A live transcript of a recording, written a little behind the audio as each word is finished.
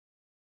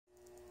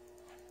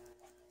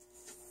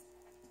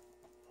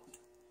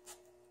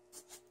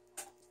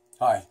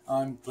Hi,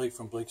 I'm Blake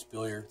from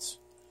Blakesbilliards.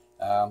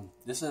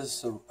 This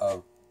is a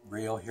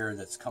rail here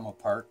that's come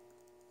apart,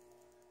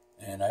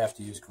 and I have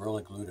to use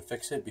Gorilla Glue to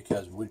fix it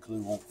because wood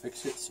glue won't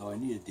fix it, so I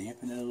need to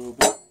dampen it a little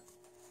bit.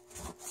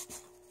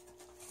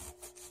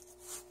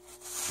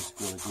 This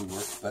Gorilla Glue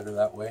works better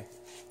that way.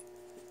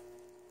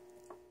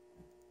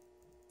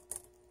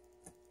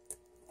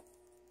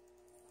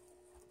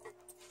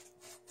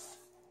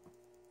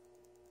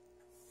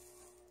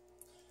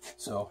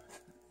 So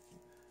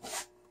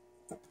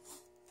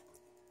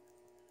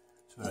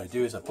what I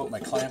do is I put my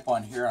clamp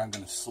on here. I'm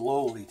going to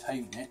slowly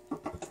tighten it,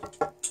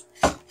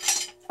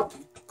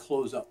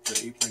 close up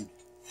the apron.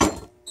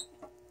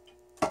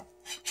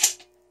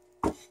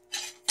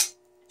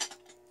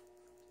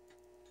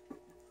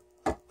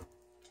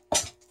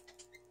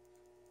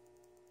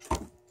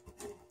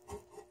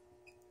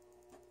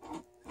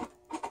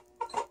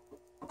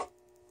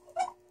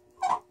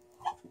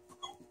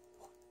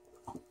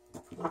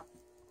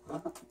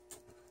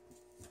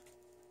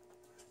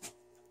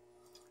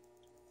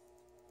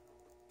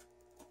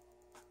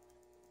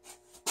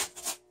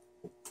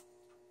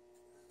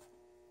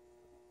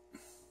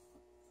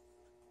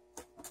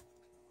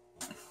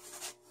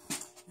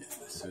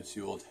 So it's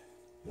the old,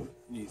 you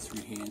need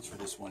 3 hands for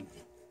this one.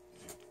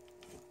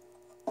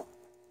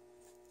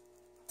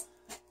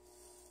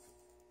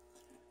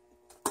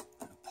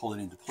 Pull it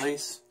into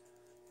place,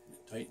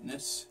 tighten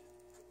this.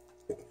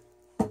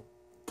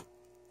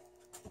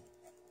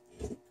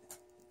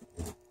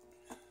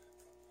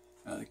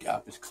 Now the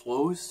gap is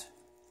closed.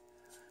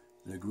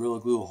 The Gorilla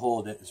Glue will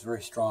hold it. It's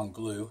very strong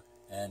glue,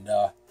 and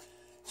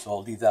so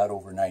I'll leave that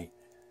overnight.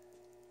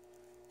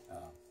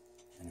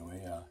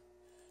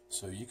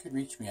 So you can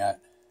reach me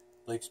at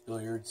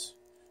Blakesbilliard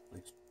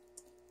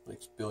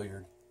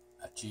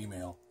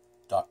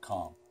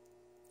 @gmail.com,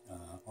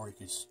 or you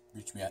can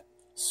reach me at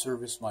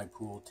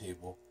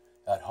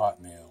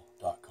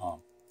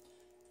servicemypooltable@hotmail.com.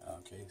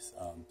 Okay,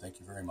 thank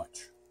you very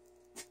much.